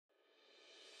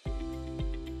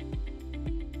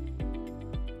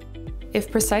If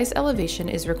precise elevation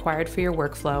is required for your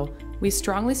workflow, we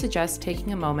strongly suggest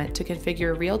taking a moment to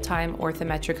configure real-time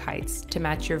orthometric heights to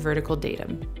match your vertical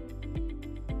datum.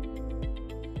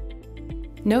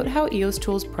 Note how Eos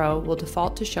Tools Pro will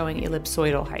default to showing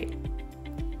ellipsoidal height.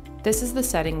 This is the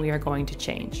setting we are going to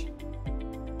change.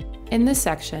 In this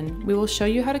section, we will show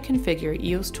you how to configure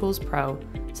Eos Tools Pro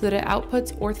so that it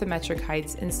outputs orthometric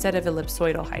heights instead of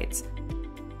ellipsoidal heights.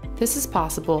 This is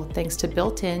possible thanks to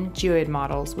built-in geoid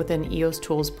models within Eos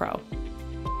Tools Pro.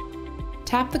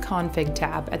 Tap the Config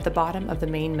tab at the bottom of the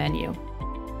main menu.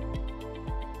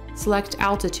 Select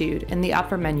Altitude in the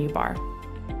upper menu bar.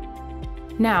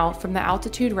 Now, from the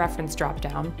Altitude reference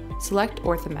dropdown, select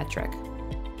Orthometric.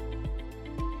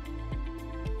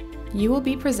 You will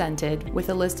be presented with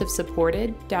a list of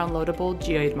supported, downloadable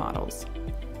geoid models.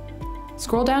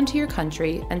 Scroll down to your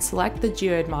country and select the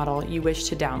geoid model you wish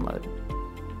to download.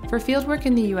 For fieldwork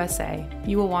in the USA,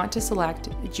 you will want to select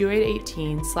geoid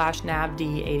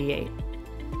 18/NAVD88.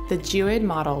 The geoid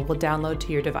model will download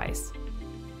to your device.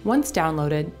 Once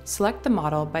downloaded, select the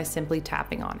model by simply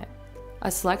tapping on it.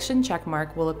 A selection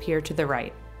checkmark will appear to the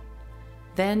right.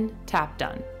 Then tap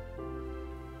Done.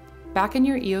 Back in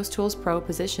your Eos Tools Pro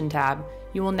Position tab,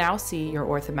 you will now see your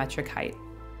orthometric height.